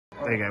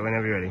There you go,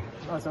 whenever you're ready.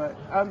 Oh, sorry.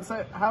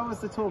 So how has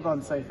the tour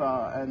gone so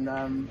far, and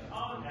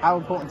how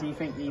important do you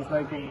think these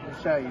local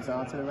shows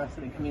are to the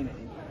wrestling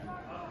community?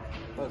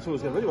 Well, it's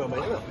always going really well,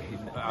 mate,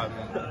 isn't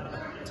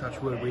it?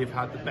 Touch wood, we've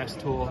had the best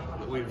tour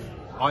that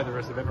either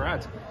of us have ever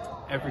had.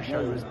 Every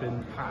show has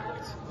been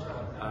packed,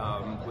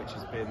 which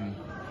has been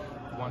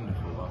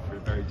wonderful after a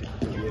very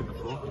difficult year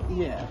before.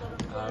 Yeah.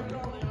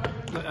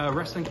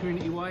 Wrestling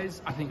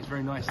community-wise, I think it's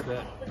very nice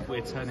that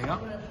we're turning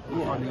up.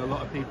 We're finding a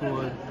lot of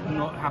people are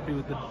not happy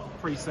with the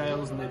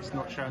pre-sales and they're just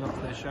not showing up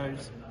to their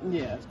shows.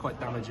 Yeah. It's quite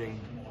damaging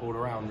all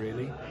around,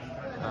 really.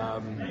 And I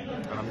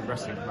mean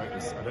wrestling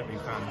promoters, I don't mean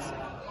fans.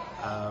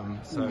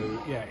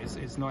 So yeah,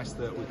 it's nice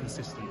that we're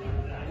consistent.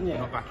 We're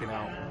not backing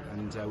out,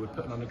 and we're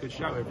putting on a good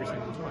show every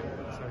single time.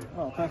 So.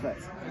 Oh,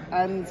 perfect.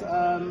 And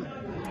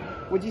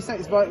would you say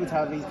it's vital to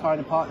have these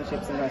kind of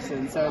partnerships in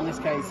wrestling? So in this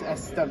case,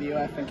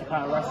 SWF and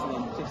Kapow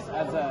Wrestling, just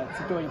as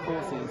to join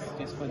forces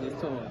just for this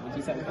tour. Would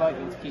you say it's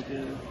vital to keep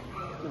the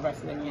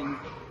wrestling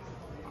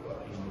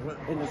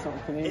in the sort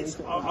of community?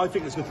 I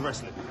think it's good for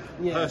wrestling.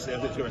 Yeah. Personally, I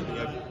think it's good for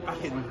wrestling.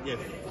 Back in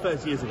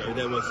 30 years ago,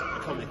 there was a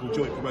company called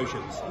Joint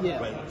Promotions,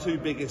 where the two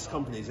biggest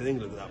companies in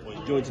England at that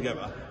point joined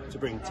together to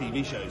bring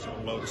TV shows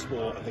on World of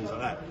Sport and things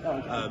like that. Oh,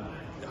 okay.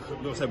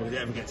 I'm not saying we're going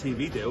to ever get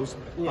TV deals,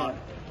 but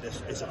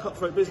it's a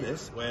cutthroat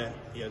business where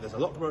there's a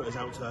lot of promoters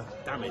out to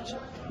damage.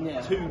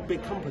 Two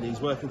big companies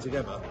working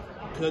together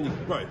can only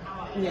grow.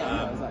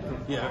 Exactly.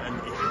 Yeah, and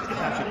it's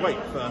actually great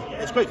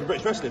it's great for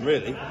British wrestling,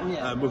 really.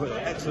 We've got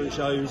excellent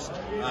shows.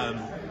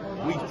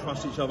 We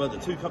trust each other. The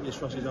two companies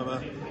trust each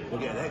other. We're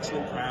getting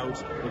excellent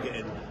crowds. We're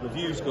getting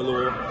reviews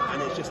galore,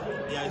 and it's just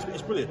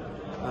it's brilliant.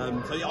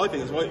 So I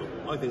think it's vital.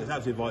 I think it's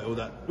absolutely vital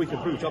that we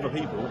can prove to other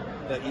people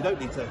that you don't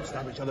need to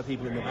stab each other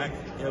people in the back.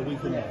 We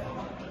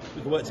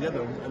can work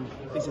together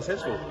and be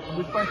successful.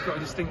 We've both got a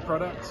distinct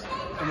product.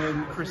 I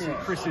mean,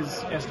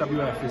 Chris's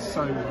SWF is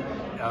so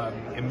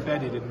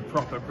embedded in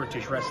proper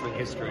British wrestling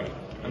history,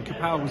 and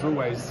Kapow was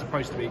always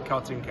supposed to be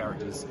cartoon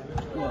characters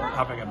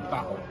having a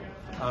battle.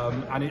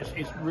 And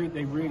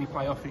they really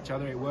play off each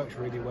other. It works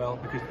really well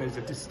because there's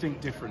a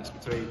distinct difference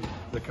between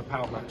the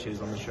Kapow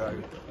matches on the show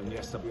and the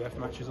SWF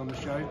matches on the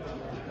show.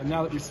 And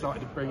now that we've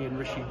started to bring in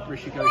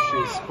Rishi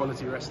Ghosh's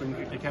Quality Wrestling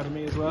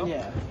Academy as well,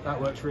 that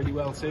works really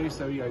well too.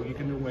 So you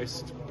can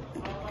almost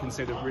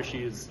consider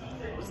Rishi as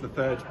the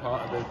third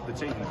part of the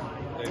team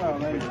with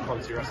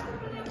Quality Wrestling.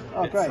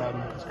 Oh, great!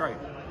 It's great.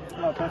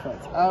 Oh,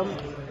 perfect.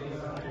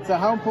 So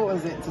how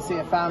important is it to see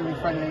a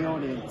family-friendly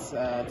audience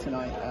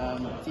tonight?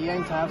 Do you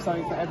aim to have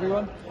something for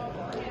everyone?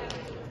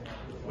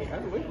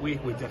 We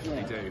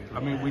definitely do. I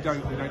mean, we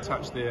don't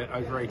touch the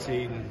over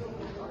 18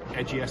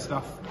 edgier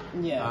stuff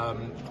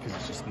because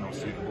it's just not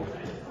suitable.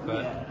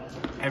 But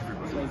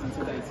everybody. Plays in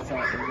today's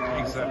society as well.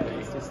 Exactly. So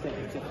it's just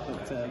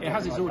difficult to. It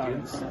has its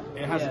audience.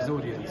 It has its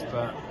audience,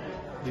 but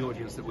the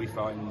audience that we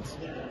find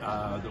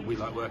that we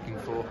like working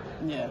for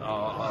are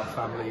our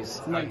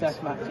families. No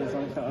death matches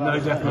on film. No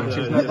death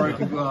matches, no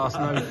broken glass,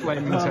 no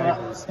flaming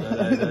tables.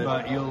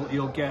 But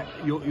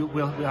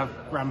we'll have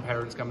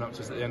grandparents coming up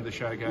to us at the end of the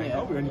show going,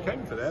 "Oh, we only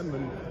came for them,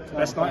 and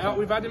best night out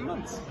we've had in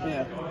months."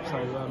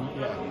 So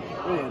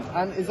Brilliant.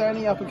 And is there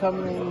any up and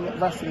coming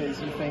wrestlers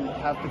you think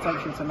have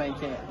potential to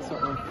make it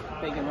sort of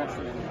big in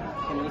wrestling?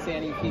 Can you see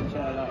any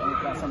future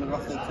that's on the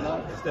roster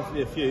tonight? There's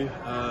definitely a few.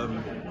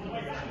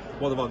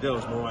 One of our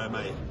girls, Mariah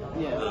May.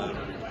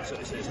 So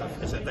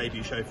it's a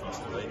debut show for us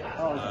tonight.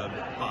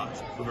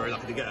 But we're very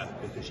lucky to get her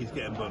because she's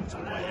getting booked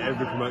by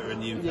every promoter in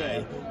the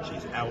UK.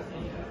 She's out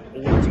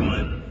all the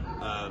time,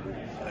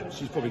 and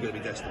she's probably going to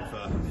be destined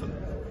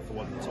for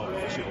one of the top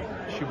for sure.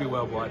 She'll be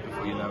worldwide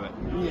before you know it.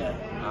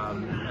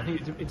 I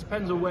think it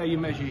depends on where you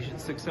measure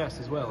success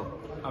as well.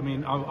 I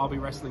mean, I'll be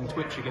wrestling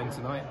Twitch again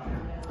tonight.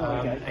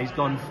 He's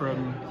gone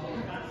from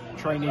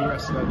trainee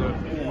wrestler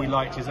that we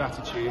liked his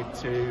attitude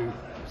to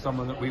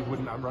someone that we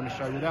wouldn't have run a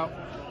show without.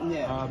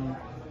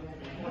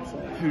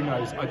 Who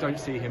knows? I don't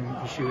see him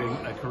pursuing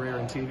a career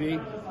in TV,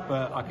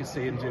 but I could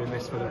see him doing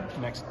this for the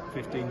next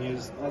 15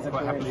 years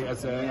quite happily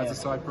as a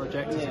side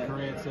project, as a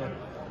career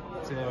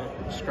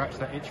to scratch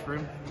that itch for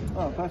him.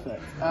 Oh,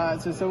 perfect.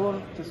 Just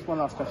one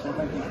last question.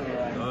 Thank you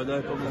for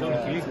no problem.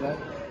 Today.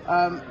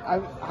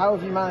 How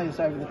have you managed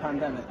over the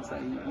pandemic? So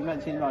you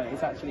mentioned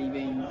it's actually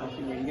been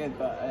really good,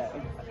 but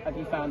have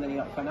you found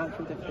any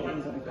financial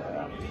difficulties or anything like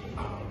that?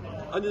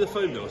 Under the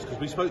phone bills, because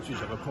we spoke to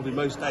each other probably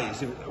most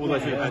days, all the way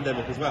through the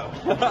pandemic as well.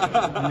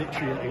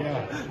 Literally,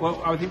 yeah.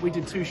 Well, I think we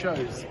did 2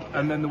 shows,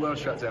 and then the world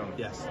shut down.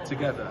 Yes.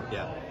 Together.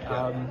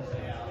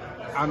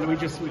 And we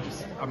just.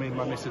 I mean,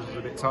 my missus was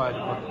a bit tired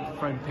of my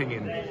phone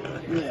pinging.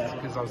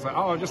 Because I was like,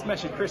 I'll just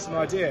message Kris an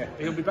idea.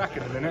 He'll be back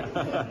in a minute.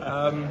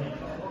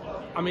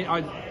 I mean,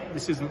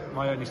 this isn't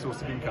my only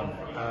source of income,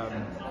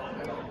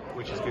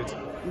 which is good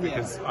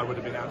because I would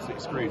have been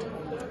absolutely screwed.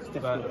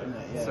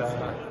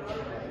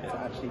 to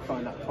actually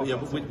find that proper. Yeah,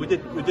 we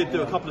did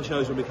do a couple of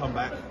shows when we come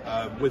back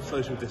with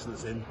social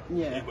distancing.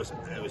 Yeah. It was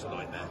a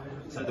nightmare.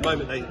 So the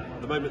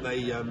moment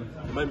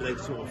they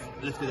sort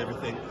of lifted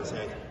everything and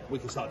said we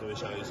can start doing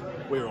shows,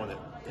 we're on it.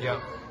 Yeah.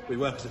 We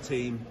work as a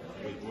team.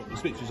 We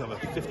speak to each other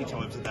 50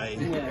 times a day,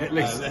 At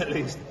least. at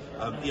least.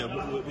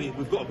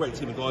 We've got a great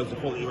team of guys with the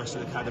Quality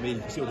Wrestling Academy. You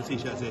can see all the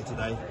t-shirts here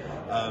today.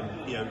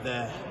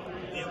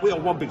 We are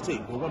one big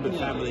team. We're one big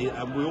family,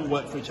 and we all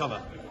work for each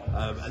other.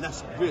 And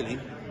that's really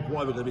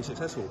why we're going to be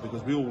successful,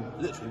 because we all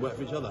literally work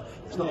for each other.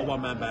 It's not a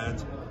one-man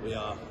band. We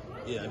are,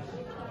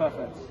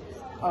 Perfect.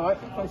 All right.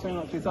 Thanks very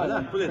much for your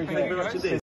time. Brilliant. Thank you very much indeed.